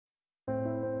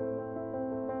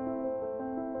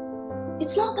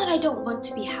It's not that I don't want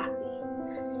to be happy.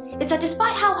 It's that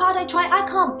despite how hard I try, I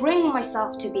can't bring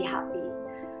myself to be happy.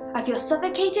 I feel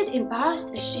suffocated,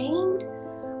 embarrassed, ashamed.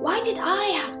 Why did I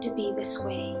have to be this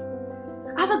way?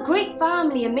 I have a great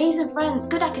family, amazing friends,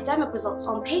 good academic results.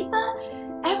 On paper,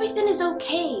 everything is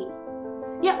okay.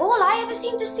 Yet all I ever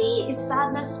seem to see is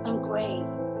sadness and grey.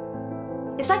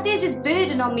 It's like there's this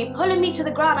burden on me, pulling me to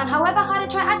the ground, and however hard I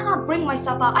try, I can't bring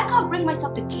myself out. I can't bring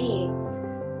myself to care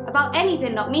about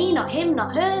anything, not me, not him,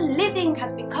 not her. Living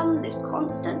has become this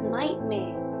constant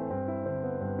nightmare.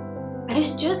 And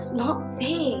it's just not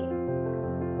fair.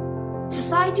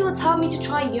 Society will tell me to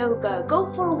try yoga,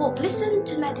 go for a walk, listen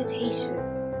to meditation.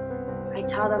 I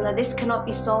tell them that this cannot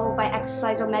be solved by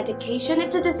exercise or medication.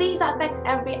 It's a disease that affects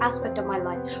every aspect of my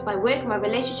life, my work, my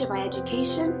relationship, my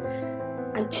education.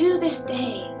 And to this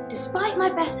day, despite my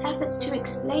best efforts to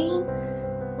explain,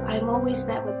 I am always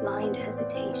met with blind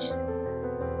hesitation.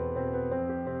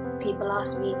 People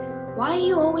ask me, why are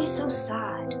you always so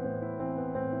sad?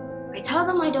 I tell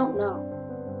them I don't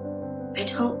know. I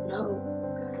don't know.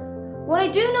 What I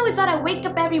do know is that I wake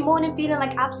up every morning feeling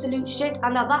like absolute shit,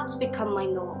 and that's become my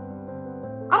norm.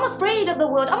 I'm afraid of the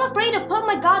world. I'm afraid of putting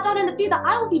my guard down in the fear that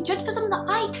I will be judged for something that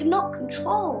I cannot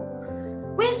control.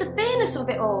 Where's the fairness of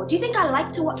it all? Do you think I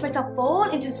like to watch myself fall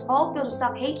into this all field of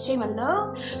self-hate, shame and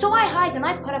loathe? So I hide and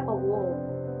I put up a wall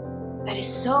that is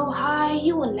so high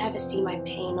you will never see my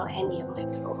pain or any of my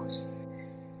flaws.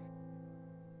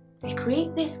 I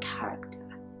create this character.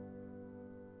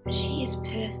 She is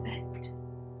perfect.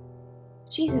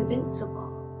 She's invincible.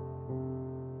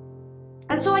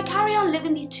 And so I carry on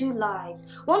living these two lives,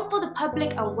 one for the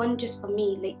public and one just for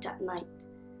me late at night.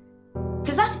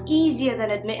 Because that's easier than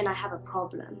admitting I have a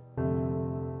problem.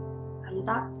 And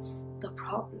that's the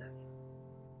problem.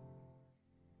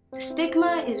 The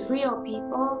stigma is real,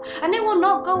 people, and it will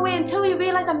not go away until we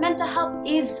realize that mental health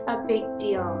is a big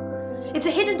deal. It's a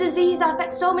hidden disease that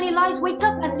affects so many lives. Wake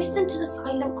up and listen to the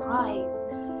silent cries.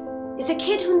 It's the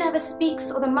kid who never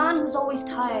speaks, or the man who's always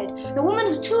tired, the woman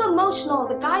who's too emotional,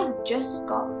 the guy who just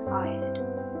got fired.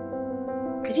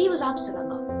 Because he was absent a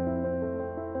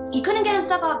lot. He couldn't get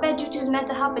himself out of bed due to his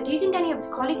mental health, but do you think any of his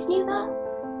colleagues knew that?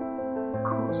 Of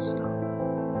course not.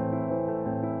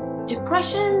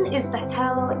 Depression is the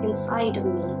hell inside of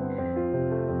me,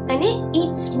 and it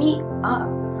eats me up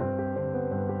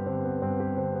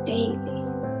daily.